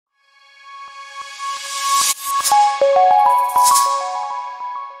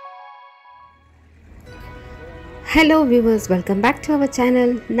Hello viewers, welcome back to our channel.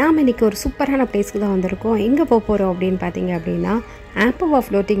 நாம் இன்னைக்கு ஒரு சூப்பரான பிளேஸ்க்கு தான் வந்திருக்கோம். எங்கே போக போகிறோம் அப்படின்னு பார்த்தீங்க அப்படின்னா ஆம்பவா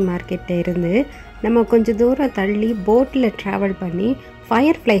ஃப்ளோட்டிங் மார்க்கெட்டில் இருந்து நம்ம கொஞ்சம் தூரம் தள்ளி போட்டில் ட்ராவல் பண்ணி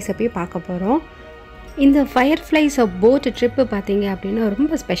ஃபயர்ஃப்ளைஸை போய் பார்க்க போகிறோம். இந்த ஃபயர்ஃப்ளைஸை போட்டு ட்ரிப்பு பார்த்தீங்க அப்படின்னா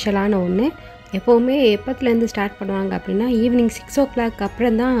ரொம்ப ஸ்பெஷலான ஒன்று. எப்போவுமே எப்போத்துலேருந்து ஸ்டார்ட் பண்ணுவாங்க அப்படின்னா ஈவினிங் 6 o'clock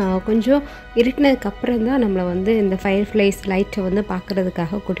அப்புறம் தான், கொஞ்சம் இருட்டினதுக்கு அப்புறம் தான் நம்மளை வந்து இந்த ஃபயர்ஃப்ளைஸ் லைட்டை வந்து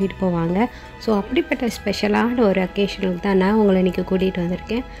பார்க்குறதுக்காக கூட்டிகிட்டு போவாங்க. ஸோ அப்படிப்பட்ட ஸ்பெஷலான ஒரு அக்கேஷனுக்கு தான் நான் உங்களை இன்றைக்கி கூட்டிகிட்டு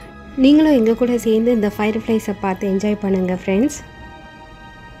வந்திருக்கேன். நீங்களும் எங்கள் கூட சேர்ந்து இந்த ஃபயர்ஃப்ளைஸை பார்த்து என்ஜாய் பண்ணுங்கள் ஃப்ரெண்ட்ஸ்.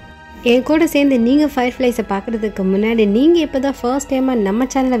 என் கூட சேர்ந்து நீங்கள் ஃபயர்ஃப்ளைஸை பார்க்குறதுக்கு முன்னாடி நீங்கள் இப்போ தான் ஃபர்ஸ்ட் டைமாக நம்ம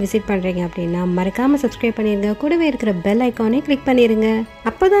சேனலை விசிட் பண்ணுறீங்க அப்படின்னா மறக்காமல் சப்ஸ்கிரைப் பண்ணிடுங்க. கூடவே இருக்கிற பெல் ஐக்கானே கிளிக் பண்ணிடுங்க.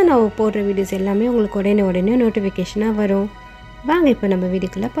 அப்போ தான் நான் போடுற வீடியோஸ் எல்லாமே உங்களுக்கு உடனே நோட்டிஃபிகேஷனாக வரும். வாங்க இப்போ நம்ம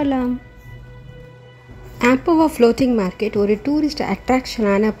வீடியோக்குள்ளே போகலாம். ஆம்பவா ஃப்ளோட்டிங் மார்க்கெட் ஒரு டூரிஸ்ட்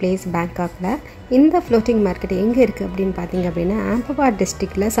அட்ராக்ஷனான பிளேஸ் பேங்காக்கில். இந்த ஃப்ளோட்டிங் மார்க்கெட் எங்கே இருக்குது அப்படின்னு பார்த்தீங்க அப்படின்னா ஆம்பவா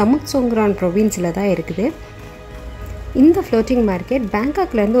டிஸ்ட்ரிக்டில் சமுத்சோங்ரான் ப்ரொவின்ஸில் தான் இருக்குது. இந்த ஃப்ளோட்டிங் மார்க்கெட்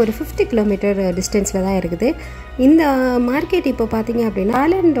பேங்காக்லேருந்து ஒரு 50 கிலோமீட்டர் டிஸ்டன்ஸில் தான் இருக்குது. இந்த மார்க்கெட் இப்போ பார்த்தீங்க அப்படின்னா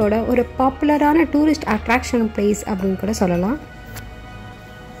தாய்லாண்டோட ஒரு பாப்புலரான டூரிஸ்ட் அட்ராக்ஷன் பிளேஸ் அப்படின்னு கூட சொல்லலாம்.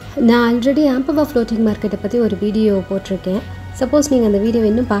 நான் ஆல்ரெடி ஆம்பவா ஃப்ளோட்டிங் மார்க்கெட்டை பற்றி ஒரு வீடியோ போட்டிருக்கேன். சப்போஸ் நீங்கள் அந்த வீடியோ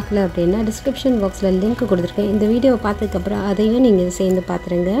இன்னும் பார்க்கல அப்படின்னா டிஸ்கிரிப்ஷன் பாக்ஸில் லிங்க் கொடுத்துருக்கேன். இந்த வீடியோவை பார்த்ததுக்கப்புறம் அதையும் நீங்கள் சேர்ந்து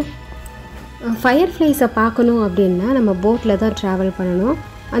பார்த்துருங்க. ஃபயர்ஃப்ளைஸை பார்க்கணும் அப்படின்னா நம்ம போட்டில் தான் ட்ராவல் பண்ணணும்.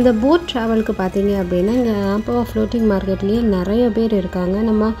 அந்த போட் ட்ராவலுக்கு பார்த்தீங்க அப்படின்னா இங்கே ஆம்பவா ஃப்ளோட்டிங் மார்க்கெட்லேயே நிறைய பேர் இருக்காங்க.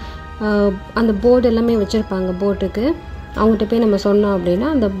 நம்ம அந்த போர்டு எல்லாமே வச்சுருப்பாங்க போட்டுக்கு. அவங்ககிட்ட போய் நம்ம சொன்னோம் அப்படின்னா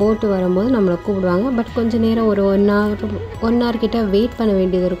அந்த போட்டு வரும்போது நம்மளை கூப்பிடுவாங்க. பட் கொஞ்சம் நேரம் ஒரு ஒன் ஹவர் கிட்ட வெயிட் பண்ண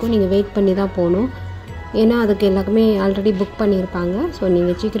வேண்டியது இருக்கும். நீங்கள் வெயிட் பண்ணி தான் போகணும். ஏன்னா அதுக்கு எல்லாருக்குமே ஆல்ரெடி புக் பண்ணியிருப்பாங்க. ஸோ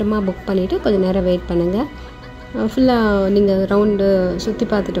நீங்கள் சீக்கிரமாக புக் பண்ணிவிட்டு கொஞ்சம் நேரம் வெயிட் பண்ணுங்கள். ஃபுல்லாக நீங்கள் ரவுண்டு சுற்றி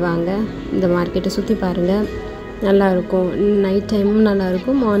பார்த்துட்டு வாங்க. இந்த மார்க்கெட்டை சுற்றி பாருங்கள், நல்லாயிருக்கும். நைட் டைமும்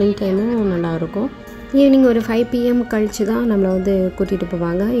நல்லாயிருக்கும், மார்னிங் டைமும் நல்லாயிருக்கும். ஈவினிங் ஒரு 5 PM கழித்து தான் நம்மளை வந்து கூட்டிகிட்டு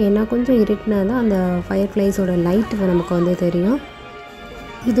போவாங்க. ஏன்னா கொஞ்சம் இருட்டினா தான் அந்த ஃபயர்ஃப்ளைஸோட லைட்டு நமக்கு வந்து தெரியும்.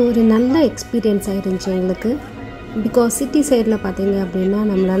 இது ஒரு நல்ல எக்ஸ்பீரியன்ஸாக இருந்துச்சு எங்களுக்கு. பிகாஸ் சிட்டி சைடில் பார்த்தீங்க அப்படின்னா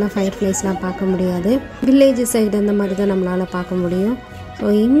நம்மளால் ஃபயர்ஃப்ளைஸ்லாம் பார்க்க முடியாது. வில்லேஜ் சைடு அந்த மாதிரி தான் நம்மளால் பார்க்க முடியும்.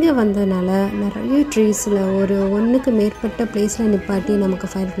 ஸோ இங்கே வந்ததுனால நிறைய ட்ரீஸில் ஒன்றுக்கு மேற்பட்ட பிளேஸில் நிப்பாட்டி நமக்கு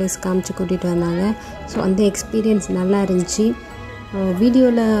ஃபயர்ஃப்ளைஸ் காமிச்சு கூட்டிகிட்டு வந்தாங்க. ஸோ அந்த எக்ஸ்பீரியன்ஸ் நல்லா இருந்துச்சு.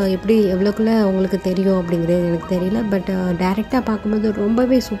 வீடியோவில் எவ்வளோக்குள்ளே உங்களுக்கு தெரியும் அப்படிங்கிறது எனக்கு தெரியல. பட் டைரெக்டாக பார்க்கும்போது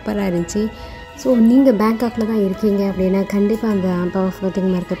ரொம்பவே சூப்பராக இருந்துச்சு. ஸோ நீங்கள் பேங்காக்கில் தான் இருக்கீங்க அப்படின்னா கண்டிப்பாக அந்த ஆம்பவா ஃப்ளோட்டிங்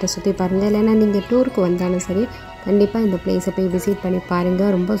மார்க்கெட்டை சுற்றி பாருங்கள். இல்லைன்னா நீங்கள் டூருக்கு வந்தாலும் சரி கண்டிப்பாக இந்த பிளேஸை போய் விசிட் பண்ணி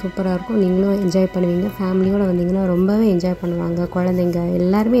பாருங்கள். ரொம்ப சூப்பராக இருக்கும். நீங்களும் என்ஜாய் பண்ணுவீங்க. ஃபேமிலியோடு வந்தீங்கன்னா ரொம்பவே என்ஜாய் பண்ணுவாங்க. குழந்தைங்க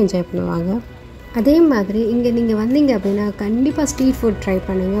எல்லாருமே என்ஜாய் பண்ணுவாங்க. அதே மாதிரி இங்கே நீங்கள் வந்தீங்க அப்படின்னா கண்டிப்பாக ஸ்ட்ரீட் ஃபுட் ட்ரை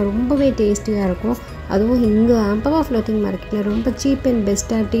பண்ணுங்கள். ரொம்பவே டேஸ்டியாக இருக்கும். அதுவும் இங்கே ஆம்பவா ஃப்ளோட்டிங் மார்க்கெட்டில் ரொம்ப சீப் அண்ட்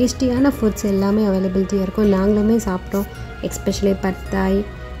பெஸ்ட்டாக டேஸ்டியான ஃபுட்ஸ் எல்லாமே அவைலபிலிட்டியாக இருக்கும். நாங்களுமே சாப்பிட்டோம். எஸ்பெஷலி பத்தாய்,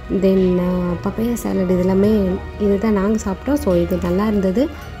 தென் பப்பையா சாலட், இதெல்லாமே இது தான் நாங்கள் சாப்பிட்டோம். ஸோ இது நல்லா இருந்தது.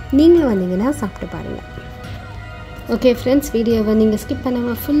 நீங்களும் வந்தீங்கன்னா சாப்பிட்டு பாருங்கள். ஓகே ஃப்ரெண்ட்ஸ், வீடியோவை நீங்கள் ஸ்கிப்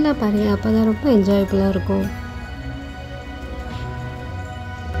பண்ணாமல் ஃபுல்லாக பாருங்கள். அப்போ தான் ரொம்ப என்ஜாயபுளாக இருக்கும்.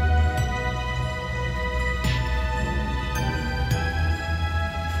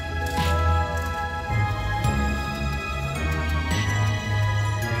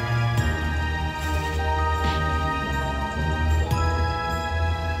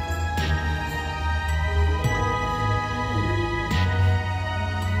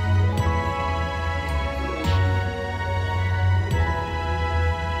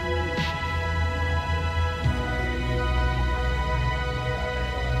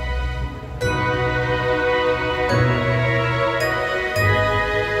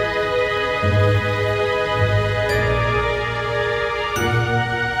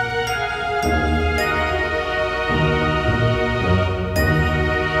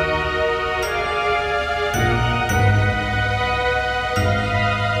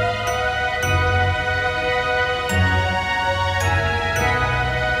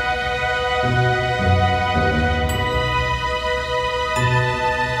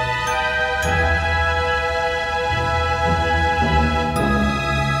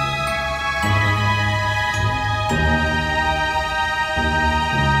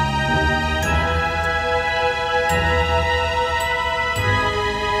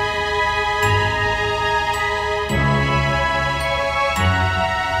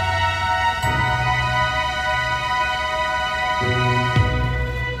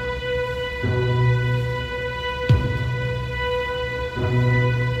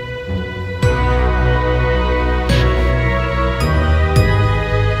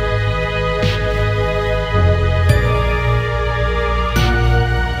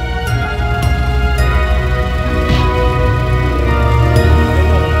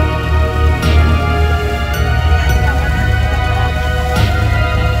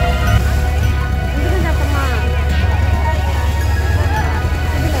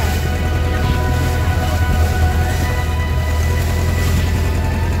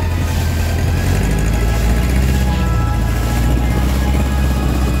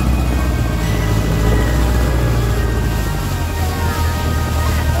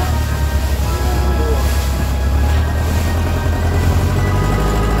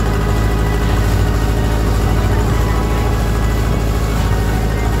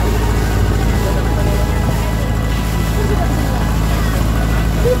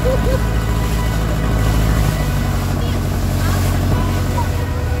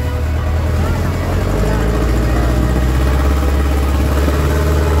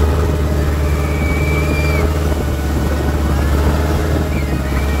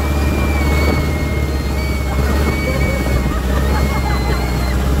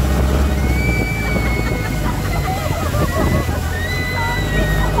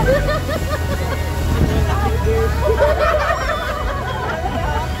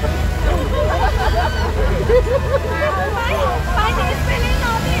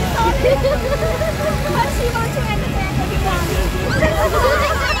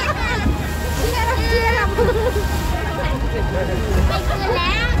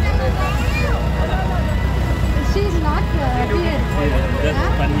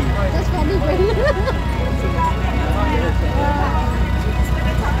 Just funny friend.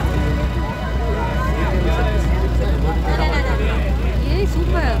 Yeah,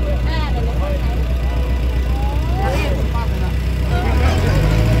 super.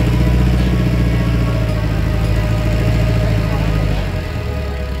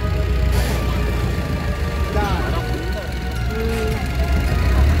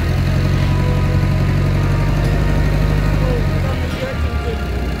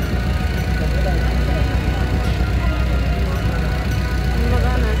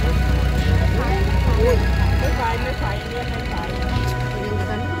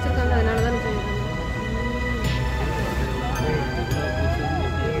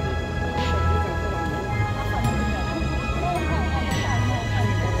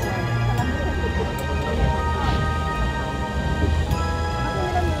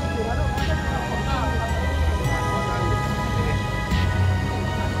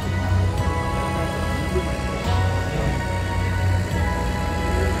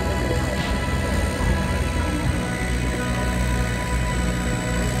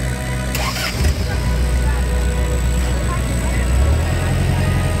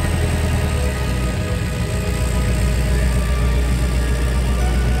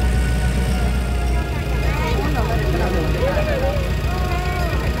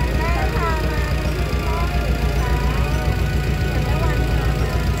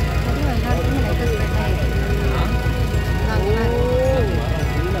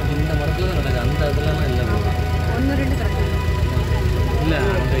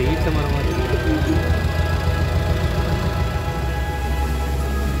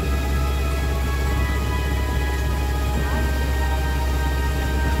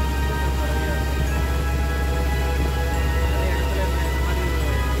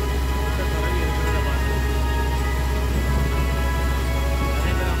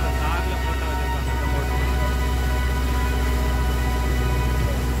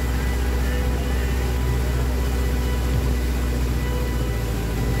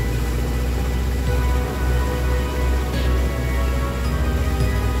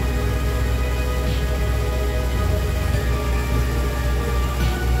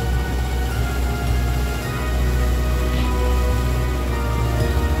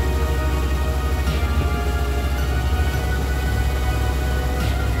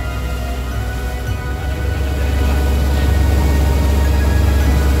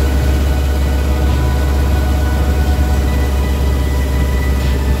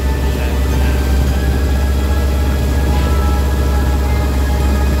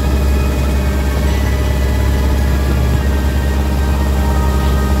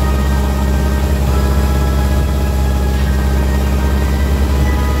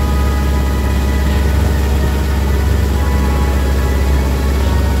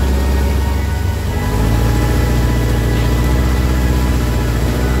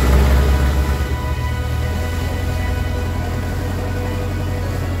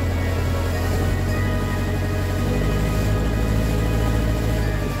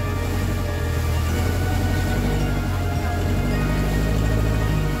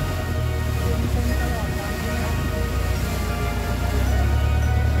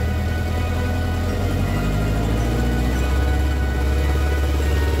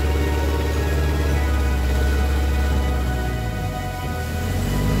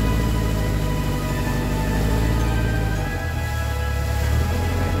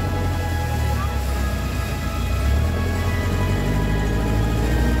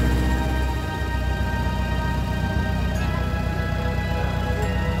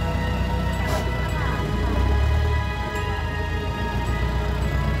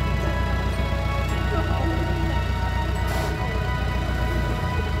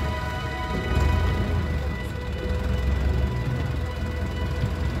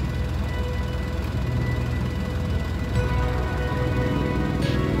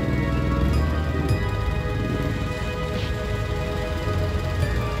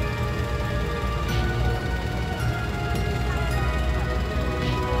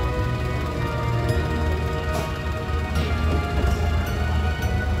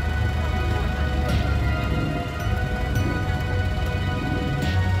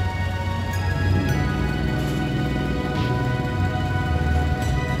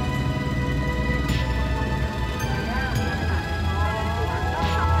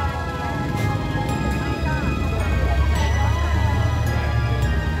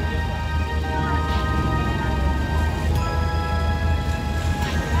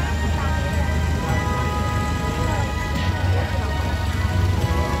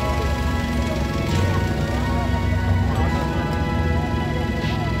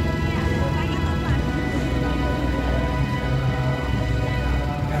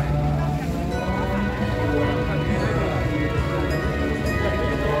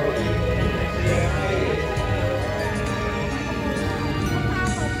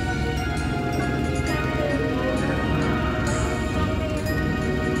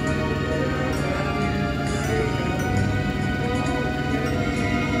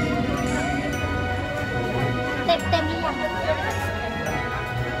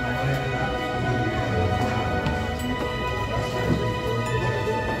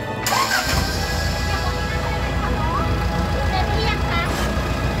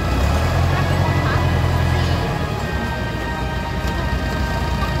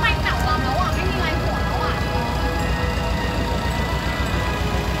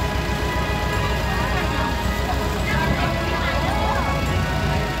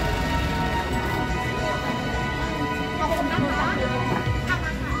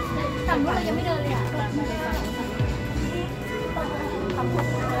 นู้นเรายังไม่เดินเลยอ่ะ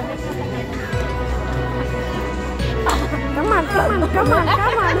Come on, come on, come on,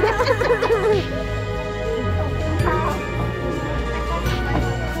 come on.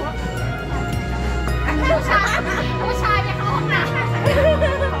 ผู้ชายไปเข้าห้องน้ำไ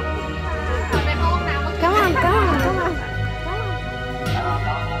ปเข้าห้องน้ำ Come on, come on, come on.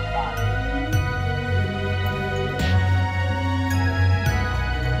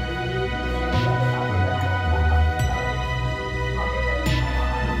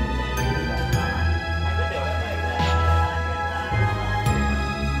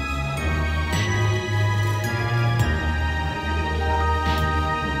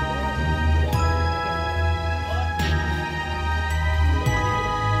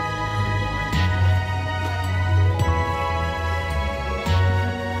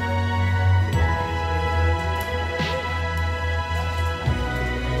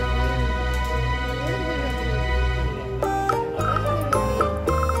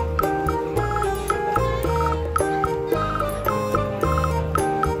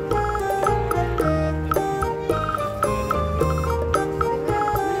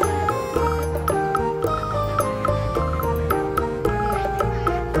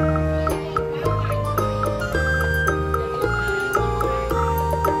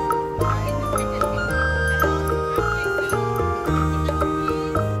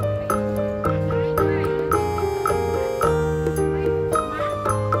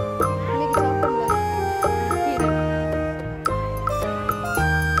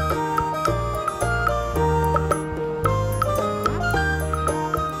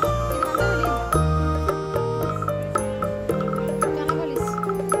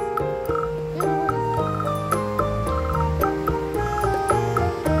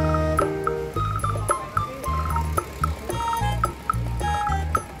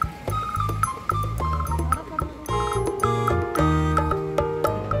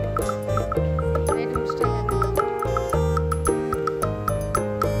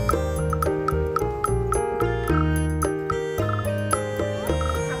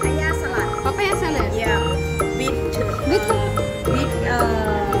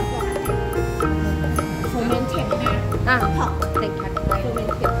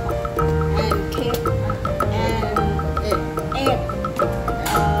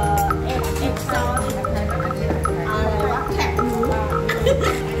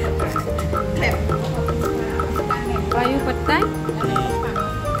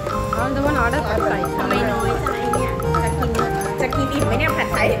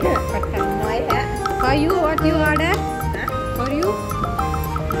 For you, what you order? For you?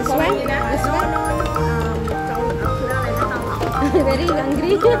 This one? This one? Very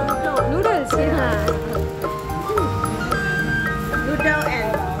hungry. Noodles, yeah. Noodle and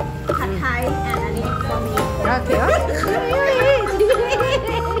pad thai andอันนี้ for me. Okay.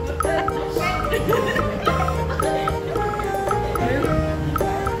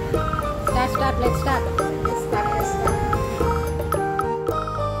 Start. Let's start.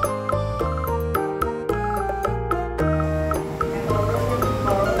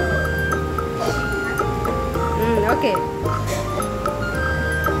 Okay.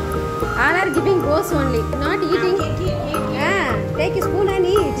 All are giving goes only, not eating. Yeah, take a spoon and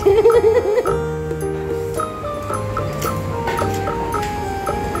eat.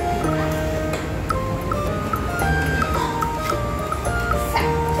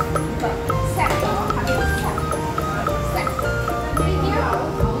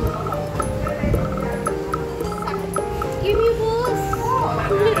 Give me a boost.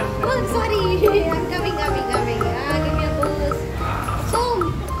 Oh, sorry. I'm coming. Give me a boost. Some.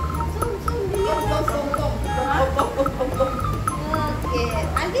 Give me a boost. Okay.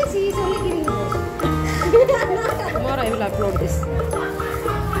 I guess he's only giving boost. Tomorrow I will upload this.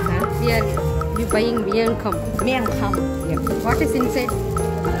 We are buying Miang Kham. Yeah. What is inside?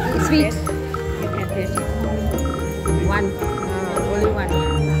 Sweet. You can taste it. One. Only one.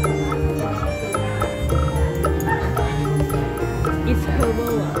 It's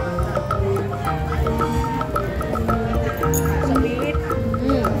herbal. Sweet.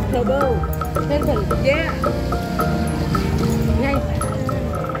 Herbal. Yeah. Nice.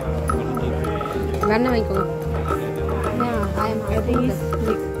 One I go. Yeah, I think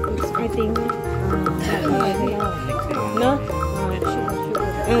I think no.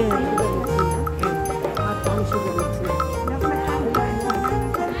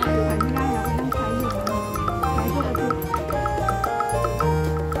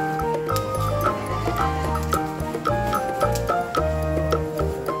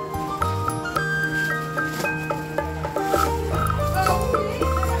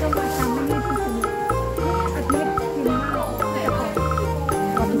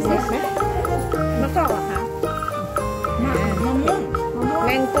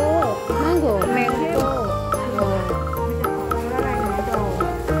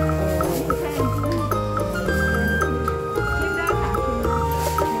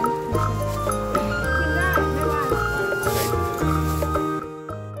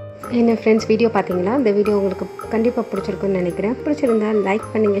 என்ன friends, video பார்த்தீங்களா? இந்த video உங்களுக்கு கண்டிப்பாக பிடிச்சிருக்குன்னு நினைக்கிறேன். பிடிச்சிருந்தால் like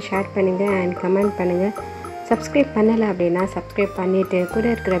பண்ணுங்கள், share பண்ணுங்கள் அண்ட் கமெண்ட் பண்ணுங்கள். சப்ஸ்கிரைப் பண்ணலை அப்படின்னா சப்ஸ்கிரைப் பண்ணிவிட்டு கூட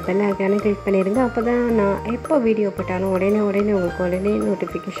இருக்கிற பெல் ஐக்கானை கிளிக் பண்ணிடுங்க. அப்போ தான் நான் எப்போ வீடியோ போட்டாலும் உடனே உங்களுக்கு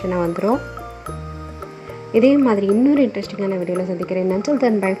நோட்டிஃபிகேஷனாக வந்துடும். இதே மாதிரி இன்னொரு இன்ட்ரெஸ்டிங்கான வீடியோவில் சந்திக்கிறேன். Until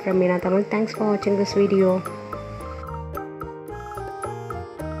then, bye from Meena Tamil. Thanks for watching this video.